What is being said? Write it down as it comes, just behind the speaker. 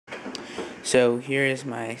So here is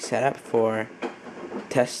my setup for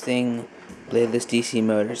testing BLDC DC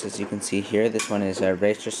motors. As you can see here, this one is a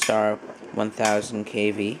Racer 1000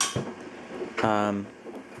 kV.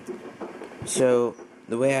 So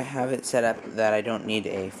the way I have it set up that I don't need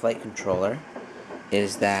a flight controller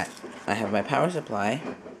is that I have my power supply,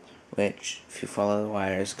 which, if you follow the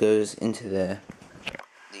wires, goes into the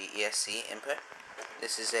ESC input.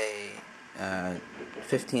 This is a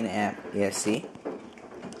 15 amp ESC.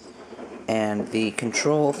 And the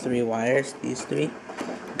control 3 wires, these three,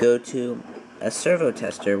 go to a servo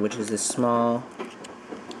tester, which is a small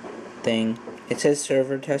thing. It says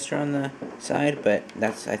servo tester on the side, but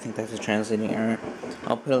I think that's a translating error.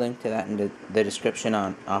 I'll put a link to that in the description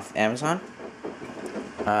off Amazon.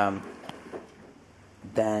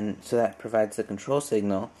 So that provides the control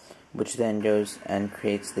signal, which then goes and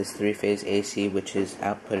creates this 3-phase AC, which is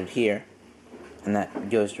outputted here, and that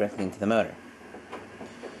goes directly into the motor.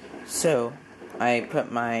 So I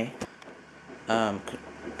put my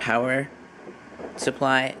power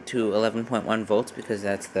supply to 11.1 volts because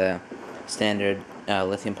that's the standard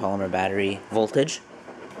lithium polymer battery voltage.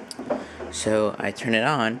 So I turn it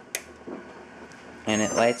on and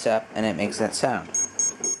it lights up and it makes that sound.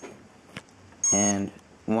 And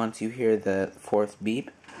once you hear the 4th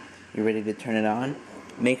beep, you're ready to turn it on.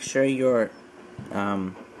 Make sure your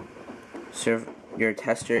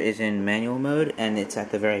tester is in manual mode and it's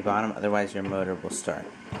at the very bottom, otherwise your motor will start.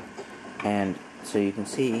 And so you can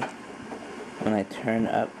see when I turn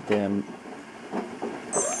up the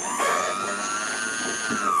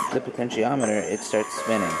potentiometer, it starts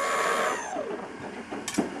spinning.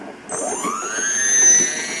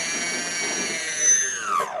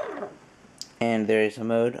 And there's a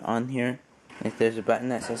mode on here. If there's a button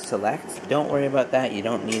that says select, don't worry about that. You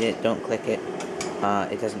don't need it. Don't click it.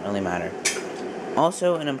 It doesn't really matter.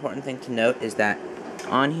 Also, an important thing to note is that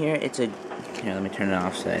on here, here, let me turn it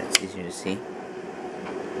off so that it's easier to see.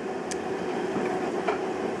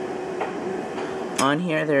 On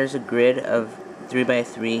here, there's a grid of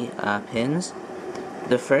 3x3 pins.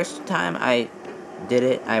 The first time I did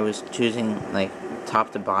it, I was choosing like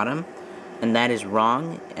top to bottom, and that is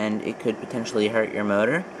wrong, and it could potentially hurt your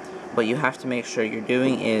motor. What you have to make sure you're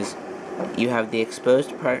doing is you have the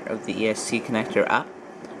exposed part of the ESC connector up,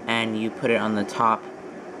 and you put it on the top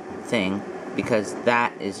thing, because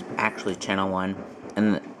that is actually channel 1,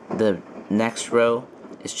 and the next row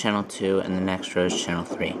is channel 2, and the next row is channel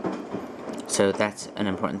 3. So that's an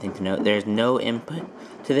important thing to note. There's no input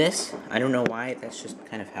to this. I don't know why, that's just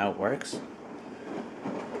kind of how it works.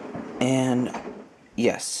 And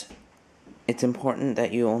yes, it's important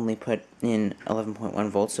that you only put in 11.1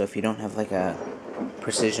 volts, so if you don't have like a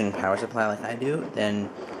precision power supply like I do, then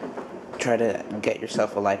try to get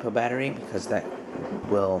yourself a LiPo battery, because that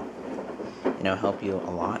will, help you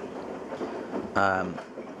a lot.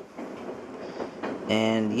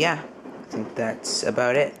 And yeah, I think that's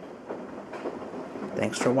about it.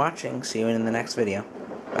 Thanks for watching. See you in the next video.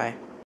 Bye.